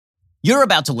You're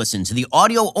about to listen to the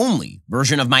audio-only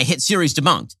version of my hit series,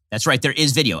 Debunked. That's right, there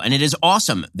is video, and it is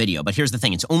awesome video, but here's the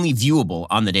thing, it's only viewable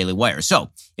on the Daily Wire.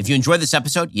 So, if you enjoyed this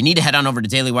episode, you need to head on over to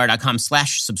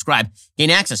dailywire.com/subscribe,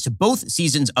 gain access to both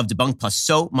seasons of Debunked plus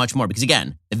so much more, because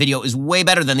again, the video is way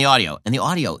better than the audio, and the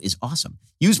audio is awesome.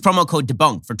 Use promo code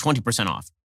DEBUNKED for 20%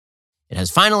 off. It has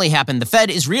finally happened. The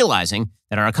Fed is realizing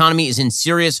that our economy is in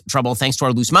serious trouble thanks to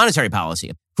our loose monetary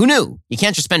policy. Who knew? You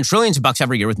can't just spend trillions of bucks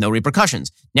every year with no repercussions.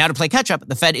 Now to play catch-up,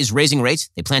 the Fed is raising rates.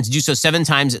 They plan to do so 7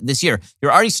 times this year.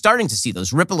 You're already starting to see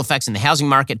those ripple effects in the housing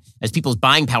market as people's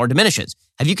buying power diminishes.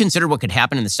 Have you considered what could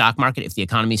happen in the stock market if the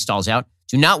economy stalls out?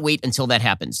 Do not wait until that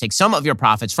happens. Take some of your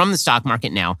profits from the stock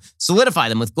market now. Solidify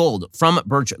them with gold from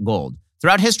Birch Gold.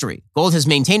 Throughout history, gold has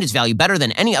maintained its value better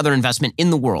than any other investment in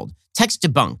the world. Text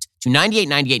DEBUNKed to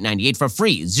 989898 for a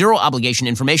free, zero-obligation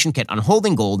information kit on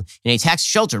holding gold in a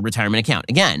tax-sheltered retirement account.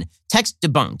 Again, text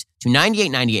DEBUNKed to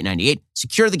 989898.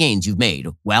 Secure the gains you've made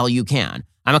while you can.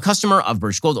 I'm a customer of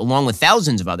Birch Gold along with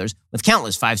thousands of others with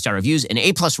countless 5-star reviews and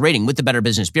A+ rating with the Better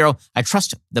Business Bureau. I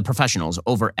trust the professionals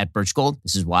over at Birch Gold.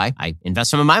 This is why I invest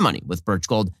some of my money with Birch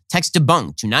Gold. Text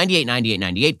DEBUNKed to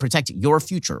 989898. Protect your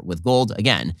future with gold.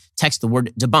 Again, text the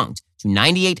word DEBUNKed to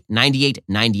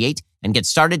 989898 and get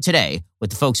started today with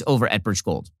the folks over at Birch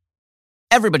Gold.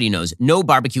 Everybody knows no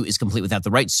barbecue is complete without the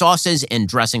right sauces and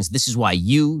dressings. This is why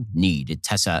you need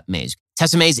Tessa Mae's.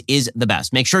 Tessa Mae's is the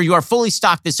best. Make sure you are fully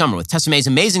stocked this summer with Tessa Mae's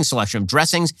amazing selection of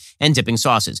dressings and dipping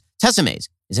sauces. Tessa Mae's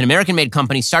is an American-made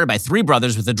company started by 3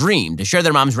 brothers with a dream to share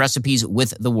their mom's recipes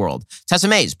with the world. Tessa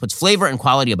Mae's puts flavor and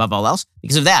quality above all else.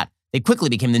 Because of that, they quickly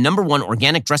became the #1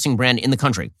 organic dressing brand in the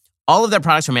country. All of their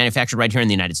products are manufactured right here in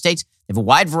the United States. They have a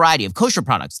wide variety of kosher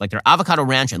products like their avocado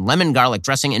ranch and lemon garlic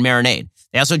dressing and marinade.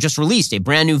 They also just released a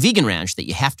brand new vegan ranch that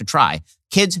you have to try.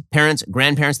 Kids, parents,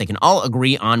 grandparents, they can all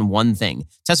agree on one thing.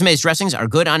 Tessa Mae's dressings are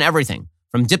good on everything.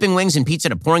 From dipping wings in pizza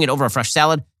to pouring it over a fresh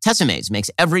salad, Tessa Mae's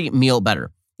makes every meal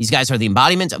better. These guys are the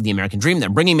embodiment of the American dream. They're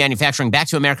bringing manufacturing back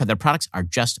to America. Their products are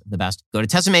just the best. Go to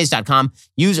TessaMays.com.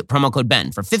 Use promo code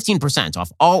BEN for 15%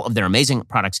 off all of their amazing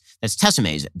products. That's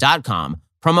TessaMays.com.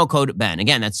 Promo code BEN.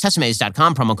 Again, that's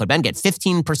TessaMays.com. Promo code BEN. Get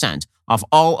 15% off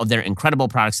all of their incredible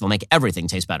products. They'll make everything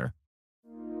taste better.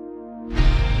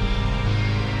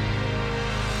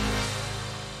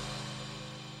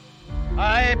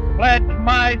 I pledge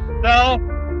myself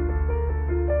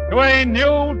to a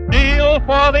new deal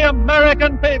for the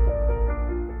American people.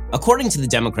 According to the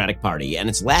Democratic Party and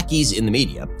its lackeys in the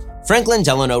media, Franklin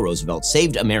Delano Roosevelt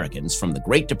saved Americans from the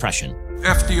Great Depression.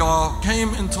 FDR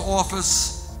came into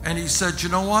office and he said, you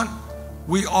know what?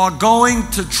 We are going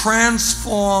to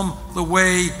transform the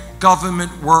way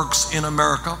government works in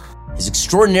America. His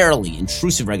extraordinarily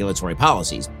intrusive regulatory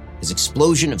policies, his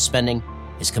explosion of spending,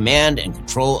 his command and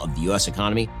control of the U.S.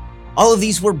 economy, all of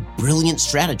these were brilliant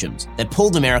stratagems that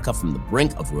pulled America from the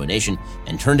brink of ruination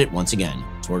and turned it once again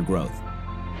toward growth.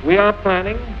 We are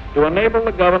planning to enable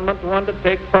the government to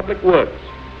undertake public works,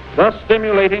 thus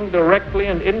stimulating directly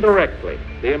and indirectly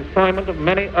the employment of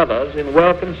many others in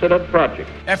well-considered projects.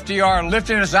 FDR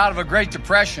lifting us out of a Great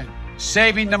Depression,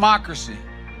 saving democracy.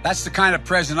 That's the kind of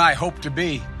president I hope to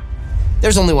be.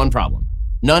 There's only one problem.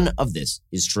 None of this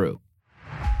is true.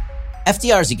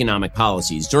 FDR's economic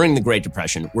policies during the Great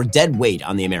Depression were dead weight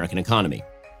on the American economy.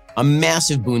 A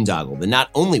massive boondoggle that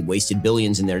not only wasted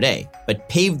billions in their day, but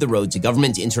paved the road to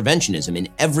government interventionism in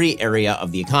every area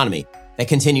of the economy that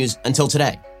continues until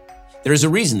today. There is a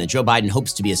reason that Joe Biden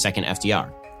hopes to be a second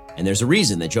FDR, and there's a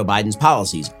reason that Joe Biden's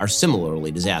policies are similarly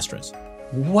disastrous.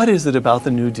 What is it about the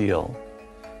New Deal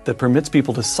that permits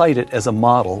people to cite it as a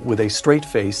model with a straight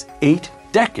face 8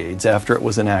 decades after it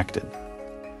was enacted?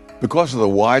 Because of the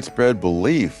widespread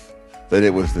belief that it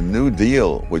was the New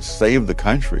Deal which saved the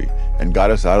country and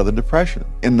got us out of the Depression.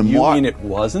 You mean it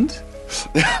wasn't?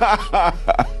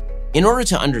 In order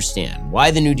to understand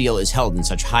why the New Deal is held in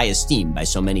such high esteem by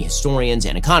so many historians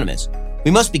and economists,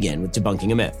 we must begin with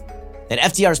debunking a myth, that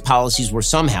FDR's policies were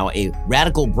somehow a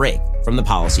radical break from the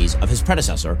policies of his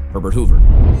predecessor, Herbert Hoover.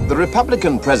 The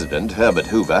Republican president, Herbert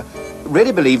Hoover,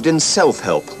 really believed in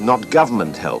self-help, not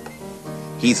government help.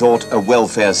 He thought a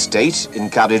welfare state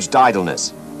encouraged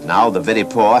idleness. Now the very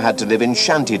poor had to live in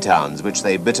shanty towns, which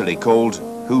they bitterly called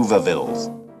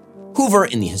Hoovervilles. Hoover,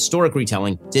 in the historic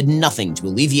retelling, did nothing to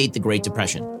alleviate the Great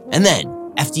Depression. And then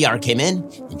FDR came in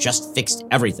and just fixed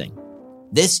everything.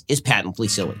 This is patently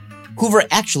silly. Hoover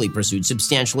actually pursued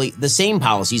substantially the same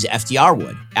policies FDR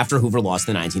would after Hoover lost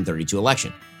the 1932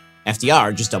 election.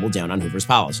 FDR just doubled down on Hoover's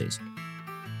policies.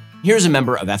 Here's a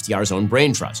member of FDR's own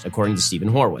brain trust, according to Stephen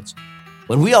Horwitz.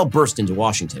 When we all burst into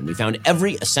Washington, we found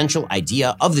every essential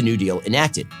idea of the New Deal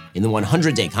enacted in the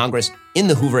 100-day Congress in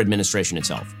the Hoover administration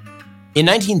itself. In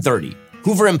 1930,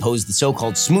 Hoover imposed the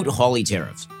so-called Smoot-Hawley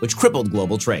tariffs, which crippled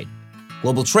global trade.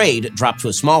 Global trade dropped to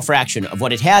a small fraction of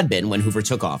what it had been when Hoover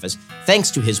took office,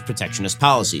 thanks to his protectionist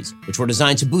policies, which were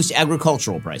designed to boost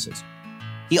agricultural prices.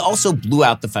 He also blew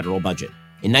out the federal budget.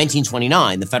 In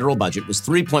 1929, the federal budget was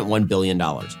 $3.1 billion.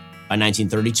 By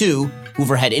 1932,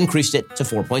 Hoover had increased it to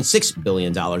 $4.6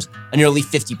 billion, a nearly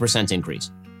 50% increase.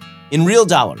 In real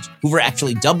dollars, Hoover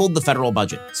actually doubled the federal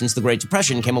budget since the Great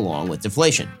Depression came along with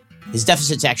deflation. His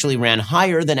deficits actually ran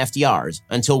higher than FDR's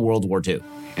until World War II.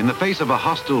 In the face of a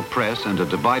hostile press and a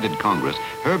divided Congress,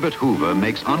 Herbert Hoover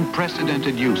makes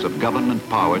unprecedented use of government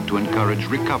power to encourage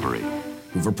recovery.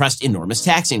 Hoover pressed enormous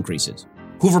tax increases.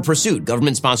 Hoover pursued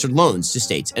government-sponsored loans to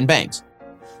states and banks.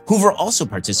 Hoover also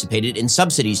participated in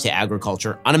subsidies to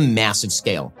agriculture on a massive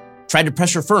scale, tried to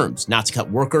pressure firms not to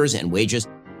cut workers and wages,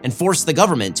 and forced the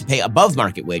government to pay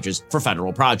above-market wages for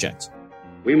federal projects.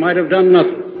 We might have done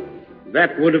nothing.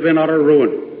 That would have been utter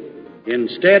ruin.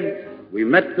 Instead, we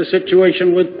met the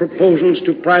situation with proposals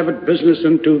to private business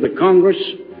and to the Congress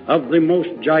of the most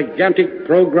gigantic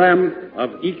program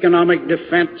of economic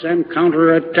defense and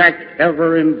counterattack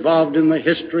ever involved in the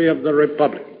history of the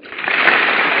Republic.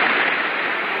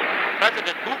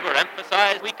 President Hoover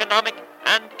emphasized economic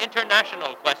and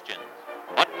international questions.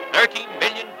 But 13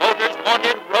 million voters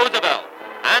wanted Roosevelt,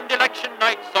 and election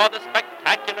night saw the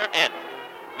spectacular end.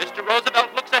 Mr.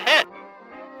 Roosevelt looks ahead.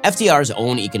 FDR's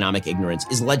own economic ignorance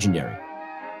is legendary.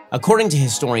 According to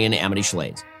historian Amity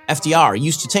Shlades, FDR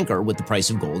used to tinker with the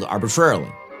price of gold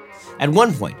arbitrarily. At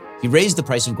one point, he raised the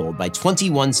price of gold by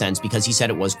 21 cents because he said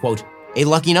it was, quote, a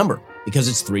lucky number because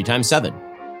it's 3 times 7.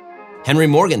 Henry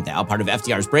Morgenthau, part of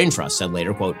FDR's brain trust, said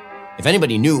later, quote, if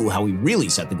anybody knew how we really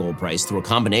set the gold price through a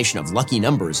combination of lucky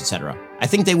numbers, etc., I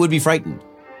think they would be frightened.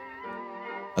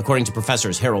 According to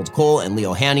Professors Harold Cole and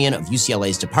Leo Hanian of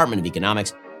UCLA's Department of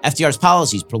Economics, FDR's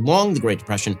policies prolonged the Great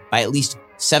Depression by at least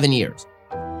 7 years.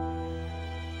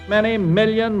 Many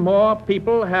million more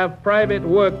people have private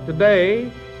work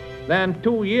today than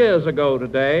 2 years ago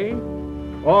today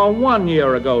or 1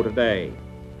 year ago today.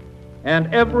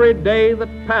 And every day that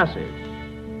passes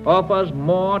offers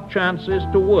more chances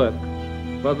to work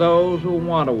for those who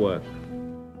want to work.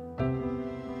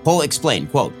 Cole explained,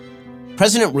 quote,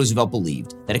 President Roosevelt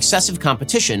believed that excessive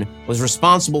competition was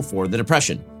responsible for the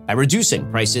Depression by reducing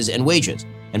prices and wages,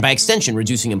 and by extension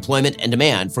reducing employment and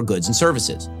demand for goods and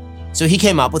services. So he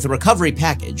came up with a recovery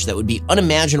package that would be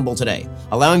unimaginable today,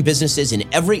 allowing businesses in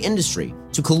every industry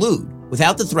to collude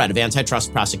without the threat of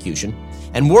antitrust prosecution,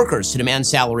 and workers to demand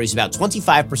salaries about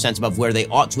 25% above where they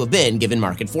ought to have been given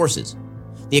market forces.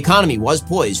 The economy was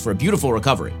poised for a beautiful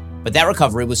recovery, but that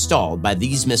recovery was stalled by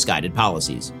these misguided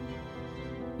policies.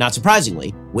 Not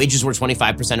surprisingly, wages were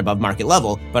 25% above market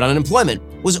level, but unemployment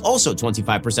was also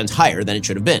 25% higher than it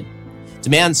should have been.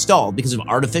 Demand stalled because of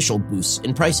artificial boosts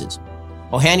in prices.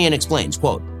 Ohanian explains,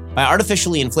 quote, by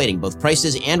artificially inflating both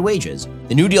prices and wages,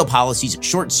 the New Deal policies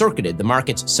short-circuited the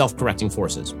market's self-correcting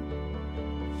forces.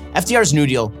 FDR's New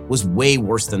Deal was way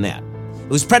worse than that. It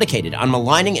was predicated on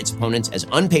maligning its opponents as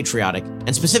unpatriotic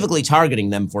and specifically targeting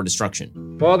them for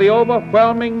destruction. For the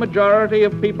overwhelming majority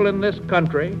of people in this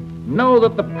country know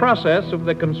that the process of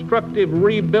the constructive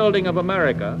rebuilding of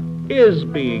America is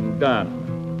being done,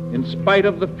 in spite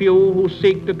of the few who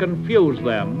seek to confuse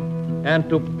them and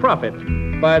to profit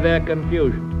by their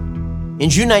confusion. In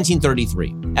June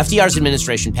 1933, FDR's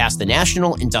administration passed the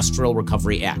National Industrial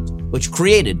Recovery Act, which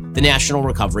created the National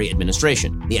Recovery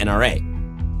Administration, the NRA.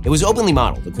 It was openly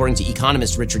modeled, according to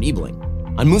economist Richard Ebeling,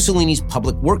 on Mussolini's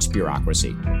public works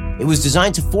bureaucracy. It was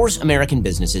designed to force American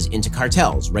businesses into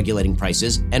cartels regulating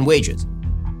prices and wages.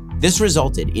 This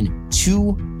resulted in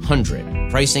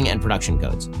 200 pricing and production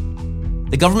codes.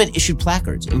 The government issued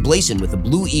placards emblazoned with the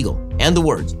blue eagle and the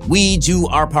words, "We do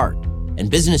our part," and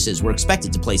businesses were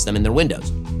expected to place them in their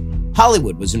windows.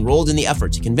 Hollywood was enrolled in the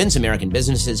effort to convince American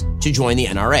businesses to join the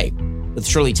NRA, with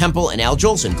Shirley Temple and Al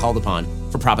Jolson called upon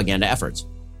for propaganda efforts.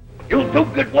 You'll do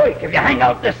good work if you hang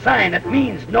out this sign that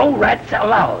means no rats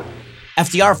allowed.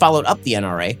 FDR followed up the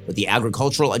NRA with the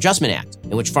Agricultural Adjustment Act,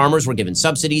 in which farmers were given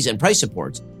subsidies and price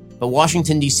supports, but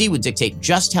Washington, D.C. would dictate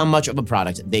just how much of a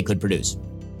product they could produce.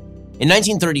 In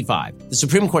 1935, the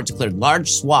Supreme Court declared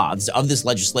large swaths of this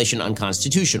legislation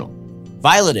unconstitutional,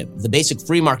 violative of the basic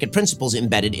free market principles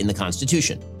embedded in the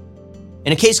Constitution.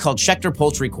 In a case called Schechter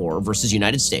Poultry Corp. Versus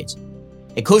United States,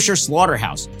 a kosher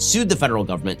slaughterhouse sued the federal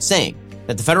government, saying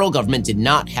that the federal government did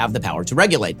not have the power to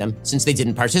regulate them since they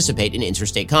didn't participate in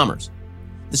interstate commerce.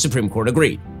 The Supreme Court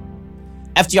agreed.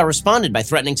 FDR responded by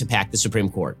threatening to pack the Supreme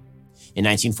Court. In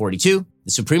 1942,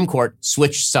 the Supreme Court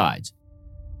switched sides.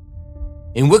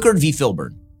 In Wickard v.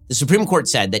 Filburn, The Supreme Court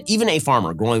said that even a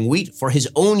farmer growing wheat for his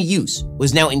own use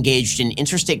was now engaged in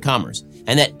interstate commerce,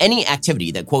 and that any activity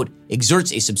that, quote,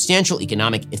 exerts a substantial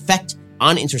economic effect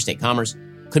on interstate commerce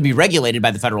could be regulated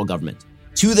by the federal government.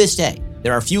 To this day,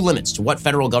 there are few limits to what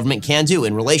federal government can do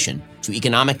in relation to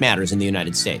economic matters in the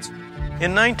United States.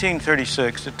 In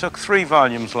 1936, it took 3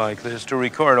 volumes like this to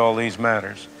record all these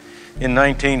matters. In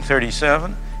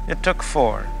 1937, it took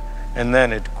 4, and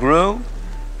then it grew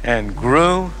and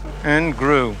grew and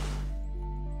grew.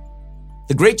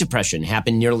 The Great Depression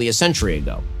happened nearly a century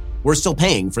ago. We're still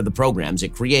paying for the programs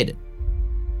it created.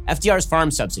 FDR's farm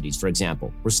subsidies, for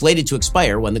example, were slated to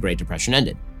expire when the Great Depression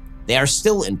ended. They are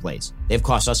still in place. They've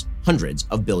cost us hundreds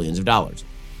of billions of dollars.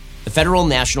 The Federal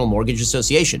National Mortgage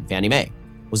Association, Fannie Mae,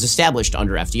 was established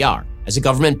under FDR as a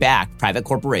government-backed private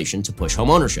corporation to push home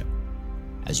ownership.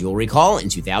 As you'll recall, in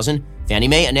 2000, Fannie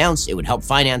Mae announced it would help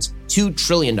finance $2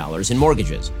 trillion in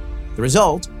mortgages. The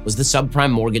result was the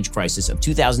subprime mortgage crisis of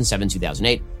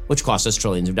 2007-2008, which cost us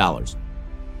trillions of dollars.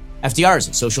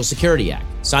 FDR's Social Security Act,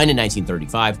 signed in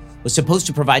 1935, was supposed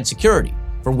to provide security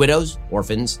for widows,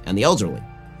 orphans, and the elderly.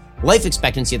 Life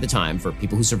expectancy at the time for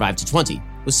people who survived to 20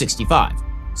 was 65.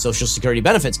 Social Security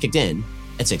benefits kicked in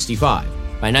at 65.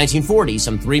 By 1940,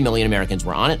 some 3 million Americans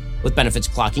were on it, with benefits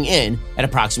clocking in at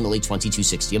approximately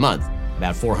 $22.60 a month,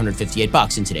 about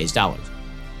 $458 in today's dollars.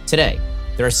 Today,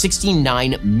 there are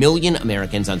 69 million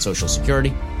Americans on Social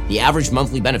Security. The average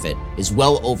monthly benefit is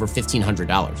well over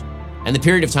 $1,500, and the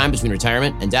period of time between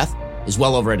retirement and death is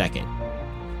well over a decade.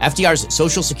 FDR's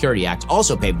Social Security Act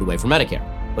also paved the way for Medicare,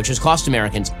 which has cost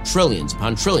Americans trillions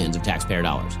upon trillions of taxpayer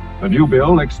dollars. The new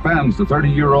bill expands the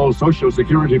 30-year-old Social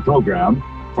Security program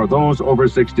for those over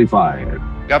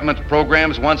 65. Government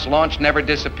programs once launched never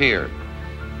disappear.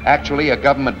 Actually, a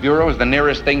government bureau is the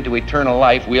nearest thing to eternal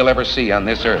life we'll ever see on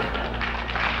this earth.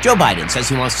 Joe Biden says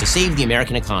he wants to save the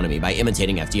American economy by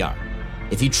imitating FDR.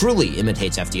 If he truly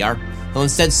imitates FDR, he'll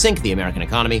instead sink the American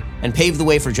economy and pave the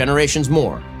way for generations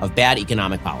more of bad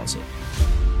economic policy.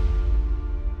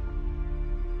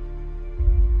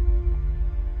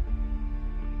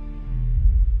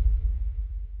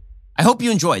 I hope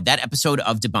you enjoyed that episode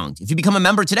of Debunked. If you become a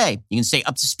member today, you can stay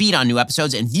up to speed on new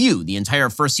episodes and view the entire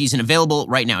first season available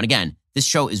right now. And again, this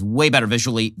show is way better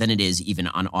visually than it is even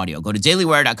on audio. Go to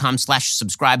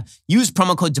dailywire.com/subscribe. Use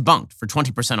promo code Debunked for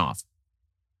 20% off.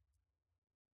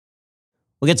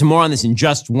 We'll get to more on this in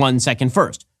just 1 second.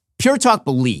 First, Pure Talk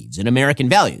believes in American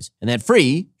values, and that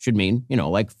free should mean,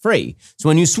 like free. So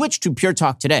when you switch to Pure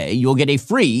Talk today, you'll get a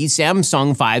free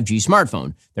Samsung 5G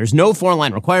smartphone. There's no foreign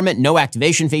line requirement, no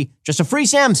activation fee, just a free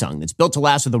Samsung that's built to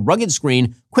last with a rugged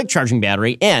screen, quick charging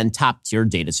battery, and top-tier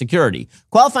data security.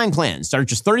 Qualifying plans start at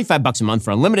just $35 a month for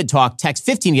unlimited talk, text,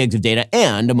 15 gigs of data,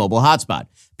 and a mobile hotspot.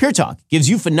 Pure Talk gives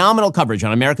you phenomenal coverage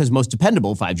on America's most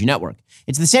dependable 5G network.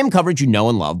 It's the same coverage you know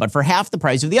and love, but for half the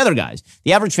price of the other guys.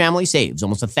 The average family saves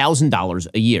almost $1,000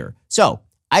 a year. So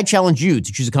I challenge you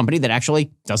to choose a company that actually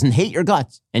doesn't hate your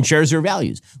guts and shares your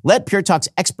values. Let Pure Talk's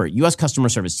expert U.S. customer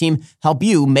service team help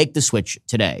you make the switch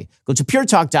today. Go to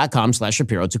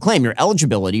puretalk.com/Shapiro to claim your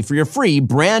eligibility for your free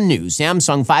brand new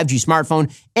Samsung 5G smartphone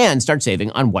and start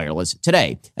saving on wireless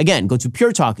today. Again, go to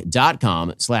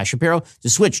puretalk.com/Shapiro to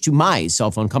switch to my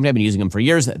cell phone company. I've been using them for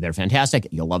years. They're fantastic.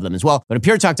 You'll love them as well. Go to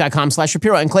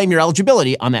puretalk.com/Shapiro and claim your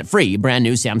eligibility on that free brand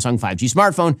new Samsung 5G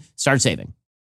smartphone. Start saving.